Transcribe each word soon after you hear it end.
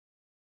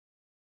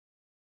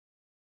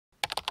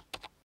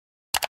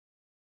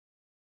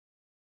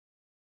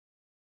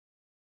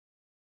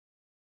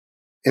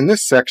In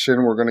this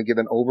section, we're going to give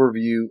an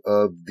overview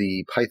of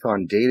the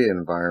Python data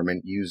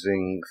environment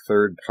using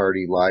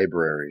third-party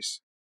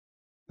libraries.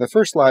 The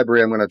first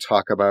library I'm going to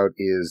talk about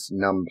is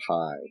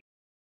NumPy.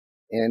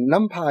 And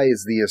NumPy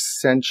is the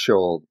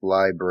essential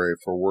library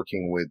for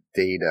working with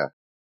data.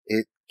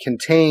 It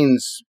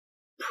contains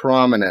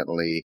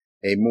prominently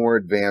a more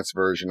advanced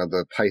version of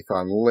the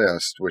Python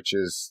list, which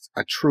is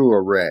a true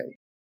array.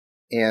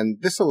 And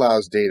this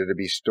allows data to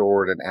be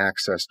stored and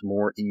accessed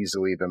more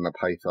easily than the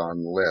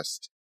Python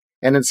list.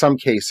 And in some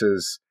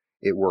cases,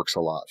 it works a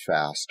lot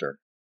faster.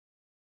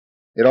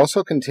 It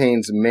also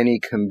contains many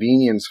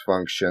convenience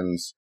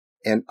functions,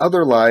 and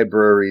other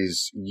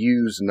libraries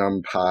use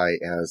NumPy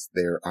as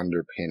their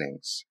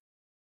underpinnings.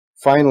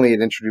 Finally,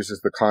 it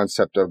introduces the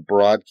concept of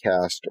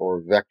broadcast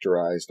or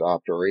vectorized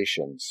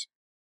operations.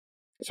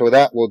 So with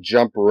that, we'll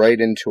jump right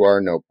into our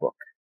notebook.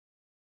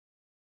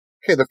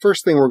 Okay, the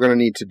first thing we're going to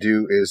need to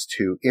do is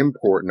to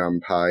import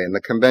NumPy, and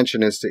the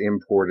convention is to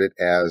import it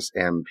as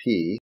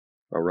MP.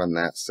 I'll run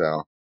that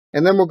cell.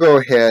 And then we'll go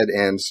ahead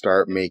and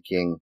start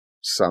making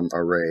some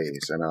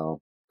arrays. And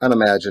I'll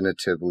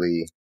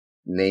unimaginatively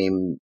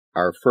name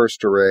our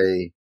first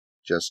array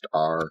just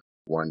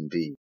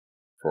R1D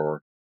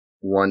for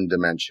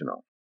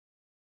one-dimensional.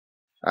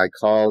 I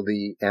call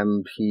the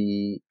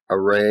MP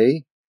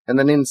array, and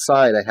then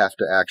inside I have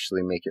to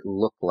actually make it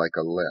look like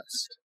a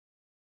list.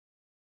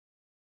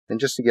 And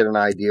just to get an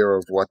idea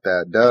of what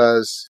that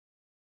does,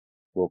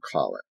 we'll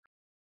call it.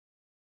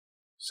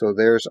 So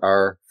there's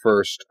our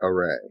first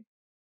array.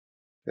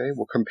 Okay,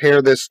 we'll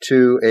compare this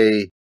to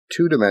a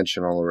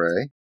two-dimensional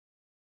array.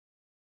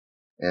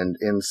 And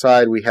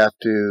inside we have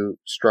to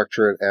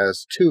structure it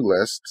as two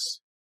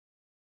lists.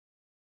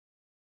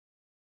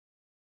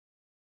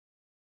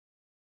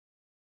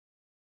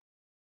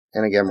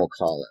 And again, we'll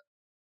call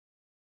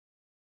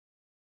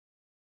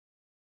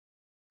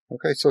it.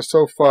 Okay,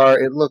 so far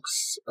it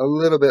looks a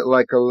little bit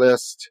like a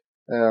list.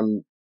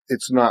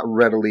 It's not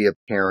readily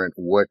apparent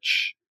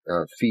which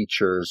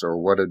features or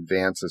what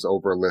advances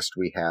over a list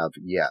we have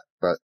yet,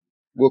 but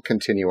we'll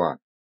continue on.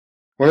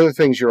 One of the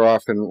things you're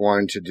often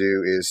wanting to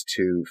do is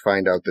to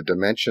find out the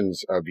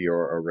dimensions of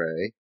your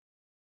array.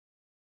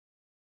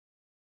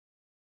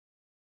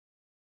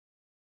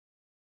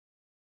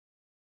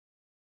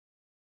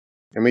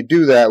 And we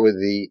do that with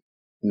the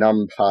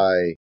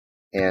NumPy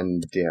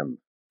ndim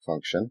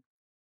function.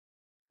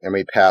 And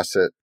we pass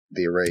it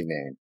the array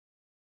name.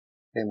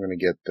 Okay, I'm going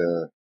to get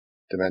the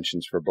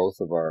dimensions for both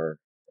of our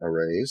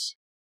arrays.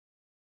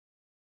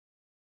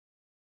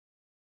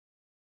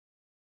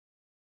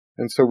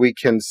 And so we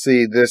can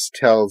see this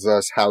tells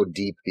us how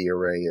deep the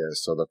array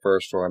is. So the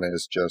first one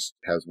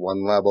has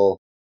one level.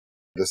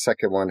 The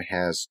second one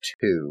has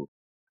two.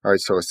 All right,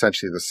 so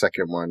essentially the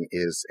second one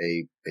is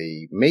a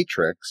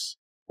matrix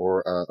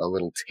or a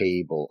little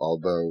table,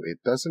 although it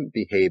doesn't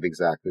behave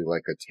exactly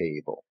like a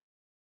table.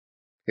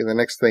 Okay, the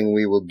next thing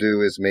we will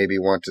do is maybe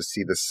want to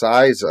see the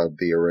size of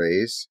the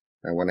arrays.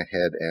 I went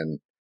ahead and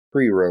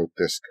pre-wrote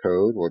this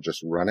code. We'll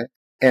just run it.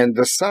 And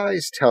the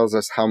size tells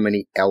us how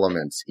many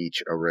elements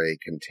each array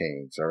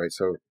contains. All right,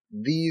 so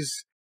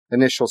these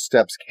initial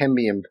steps can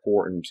be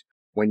important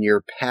when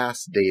you're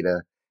past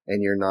data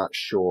and you're not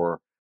sure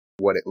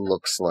what it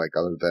looks like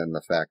other than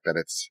the fact that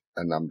it's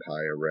a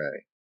NumPy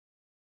array.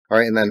 All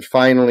right, and then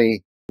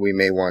finally, we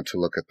may want to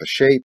look at the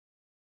shape.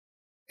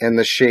 And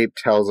the shape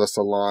tells us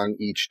along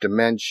each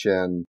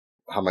dimension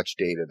how much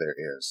data there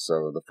is.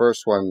 So the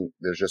first one,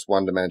 there's just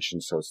one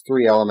dimension, so it's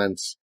 3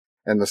 elements.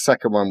 And the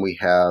second one, we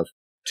have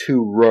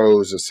 2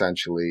 rows,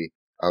 essentially,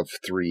 of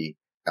 3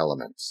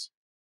 elements.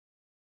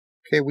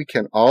 Okay, we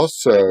can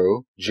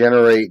also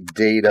generate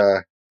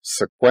data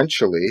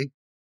sequentially,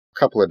 a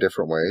couple of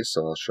different ways,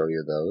 so I'll show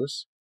you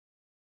those.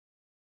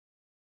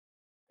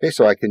 Okay,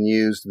 so I can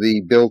use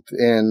the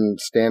built-in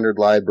standard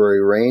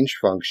library range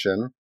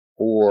function,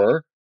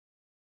 or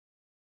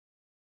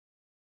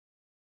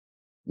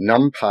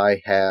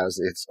NumPy has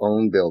its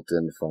own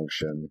built-in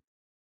function,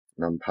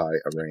 NumPy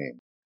array.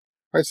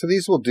 All right, so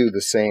these will do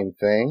the same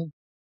thing.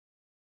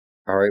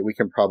 All right, we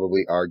can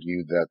probably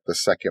argue that the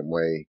second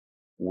way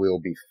will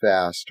be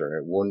faster.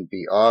 It wouldn't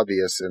be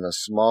obvious in a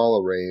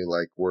small array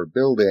like we're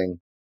building,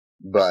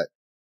 but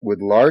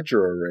with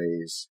larger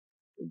arrays,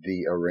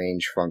 the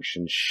arrange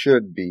function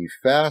should be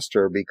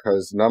faster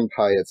because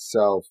NumPy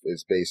itself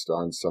is based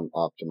on some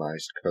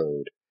optimized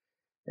code.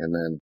 And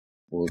then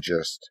we'll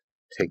just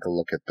take a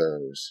look at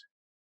those.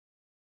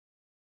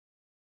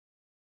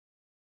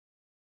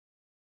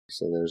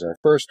 So there's our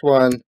first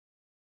one,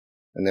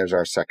 and there's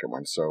our second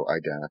one, so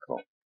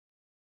identical.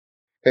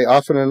 Okay,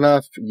 often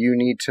enough, you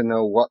need to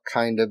know what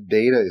kind of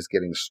data is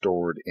getting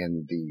stored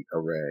in the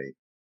array.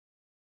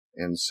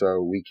 And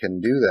so we can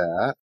do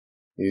that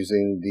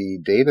using the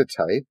data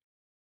type.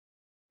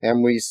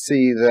 And we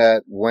see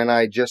that when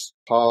I just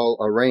call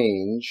a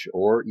range,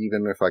 or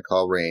even if I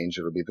call range,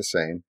 it'll be the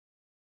same,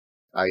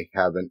 I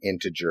have an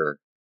integer.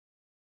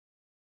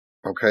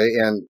 Okay,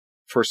 and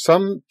for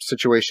some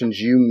situations,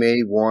 you may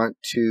want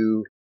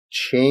to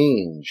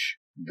change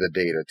the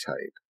data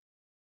type.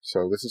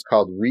 So this is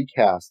called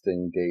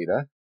recasting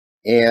data.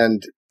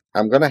 And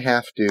I'm going to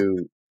have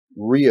to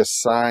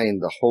reassign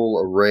the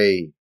whole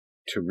array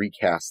to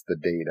recast the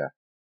data.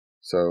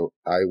 So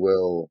I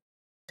will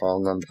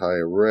call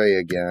NumPy array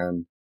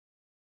again,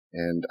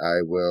 and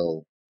I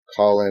will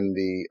call in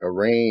the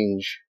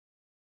arrange,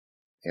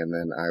 and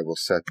then I will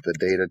set the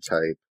data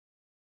type.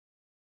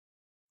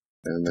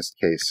 And in this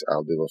case,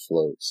 I'll do a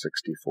float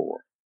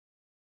 64.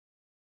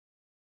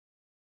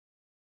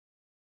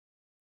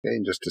 Okay,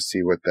 and just to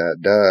see what that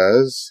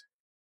does.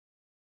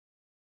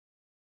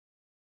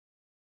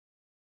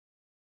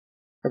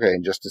 Okay,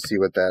 and just to see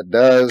what that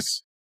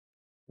does,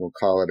 we'll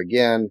call it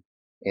again,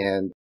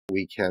 and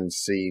we can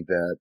see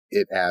that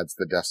it adds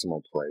the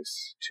decimal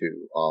place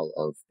to all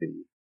of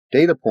the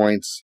data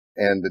points,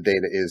 and the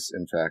data is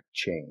in fact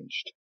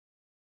changed.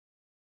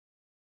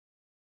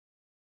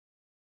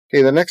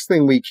 Okay, the next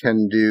thing we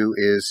can do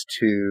is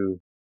to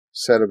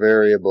set a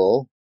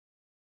variable,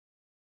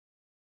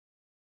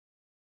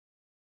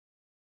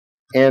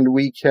 and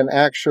we can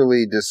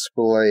actually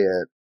display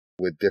it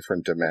with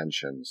different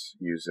dimensions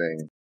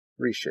using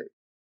reshape.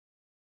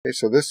 Okay,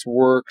 so this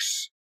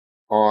works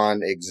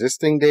on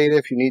existing data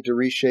if you need to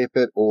reshape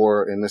it,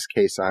 or in this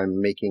case, I'm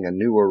making a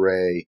new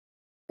array,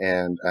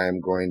 and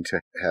I'm going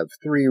to have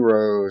 3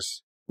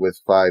 rows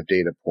with 5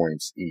 data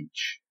points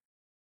each.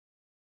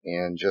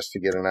 And just to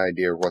get an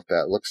idea of what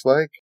that looks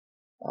like,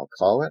 I'll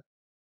call it.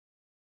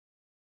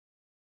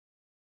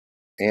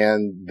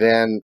 And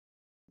then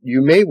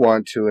you may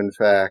want to, in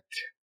fact,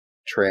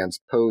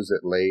 transpose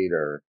it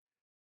later,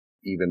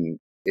 even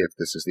if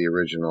this is the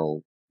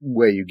original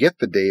way you get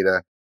the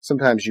data.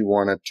 Sometimes you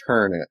want to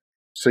turn it.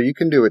 So you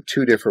can do it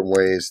 2 different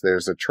ways.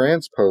 There's a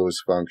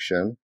transpose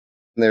function,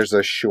 and there's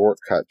a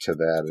shortcut to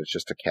that. It's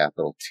just a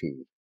capital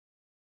T.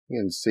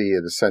 You can see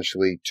it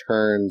essentially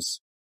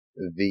turns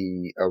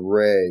the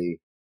array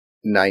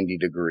 90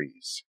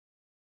 degrees.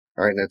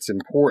 All right, and it's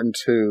important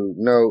to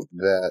note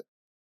that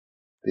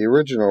the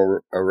original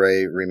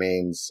array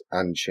remains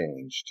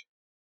unchanged.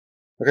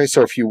 Okay,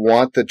 so if you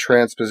want the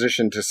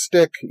transposition to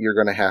stick, you're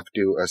going to have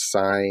to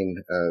assign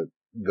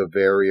the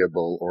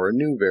variable, or a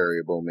new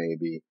variable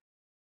maybe,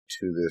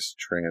 to this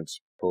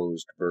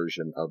transposed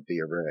version of the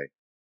array.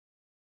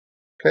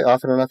 Okay,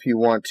 often enough you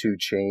want to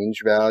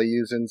change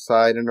values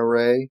inside an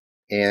array,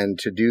 and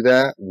to do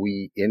that,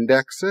 we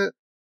index it.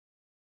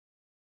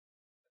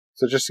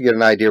 So just to get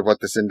an idea of what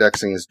this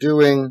indexing is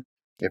doing,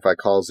 if I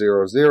call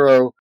 0,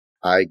 0,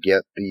 I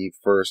get the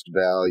first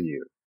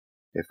value.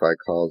 If I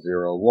call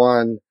 0,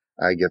 1,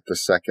 I get the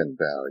second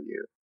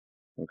value.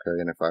 Okay,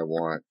 and if I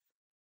want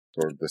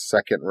sort of the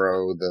second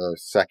row, the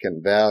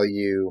second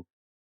value,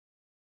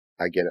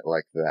 I get it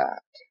like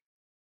that.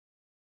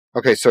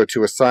 Okay, so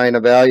to assign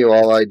a value,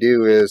 all I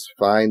do is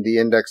find the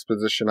index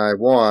position I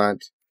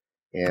want,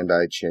 and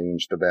I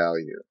change the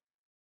value.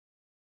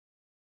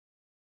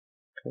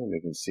 Okay, and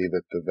we can see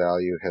that the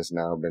value has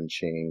now been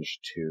changed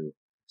to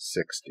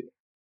 60.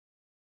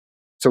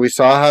 So we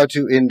saw how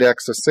to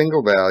index a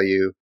single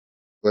value.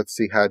 Let's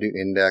see how to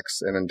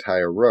index an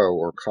entire row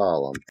or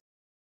column.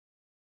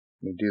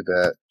 We do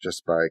that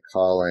just by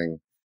calling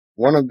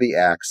one of the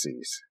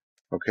axes.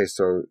 Okay,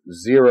 so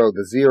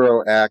the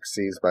 0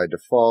 axes by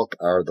default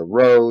are the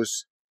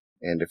rows,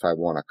 and if I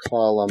want a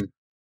column,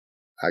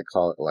 I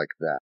call it like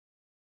that.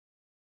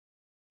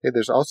 Okay,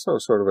 there's also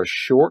sort of a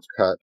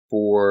shortcut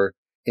for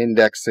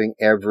indexing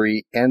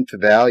every nth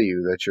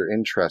value that you're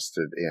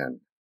interested in.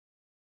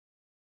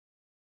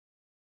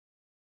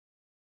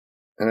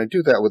 And I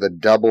do that with a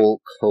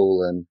double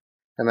colon,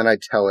 and then I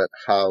tell it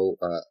how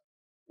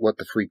what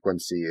the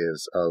frequency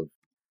is of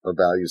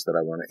values that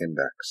I want to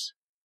index.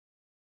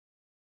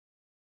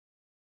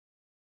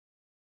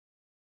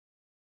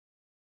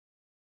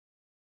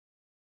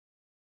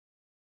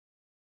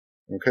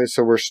 Okay,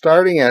 so we're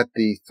starting at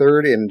the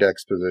 3rd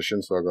index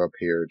position, so I'll go up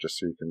here just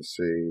so you can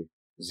see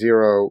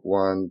 0,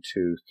 1,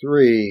 2,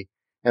 3,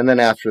 and then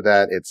after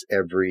that it's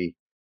every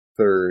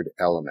 3rd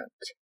element.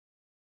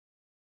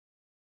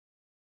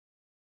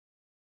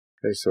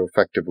 Okay, so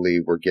effectively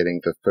we're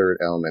getting the 3rd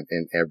element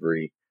in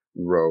every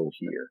row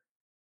here.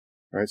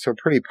 All right, so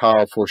pretty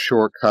powerful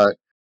shortcut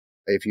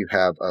if you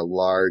have a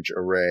large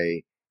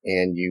array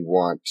and you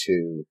want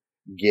to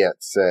get,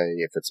 say,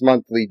 if it's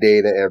monthly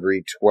data,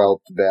 every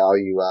 12th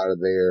value out of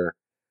there,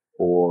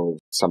 or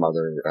some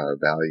other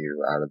value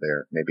out of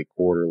there, maybe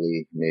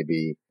quarterly,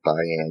 maybe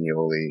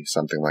biannually,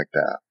 something like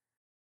that.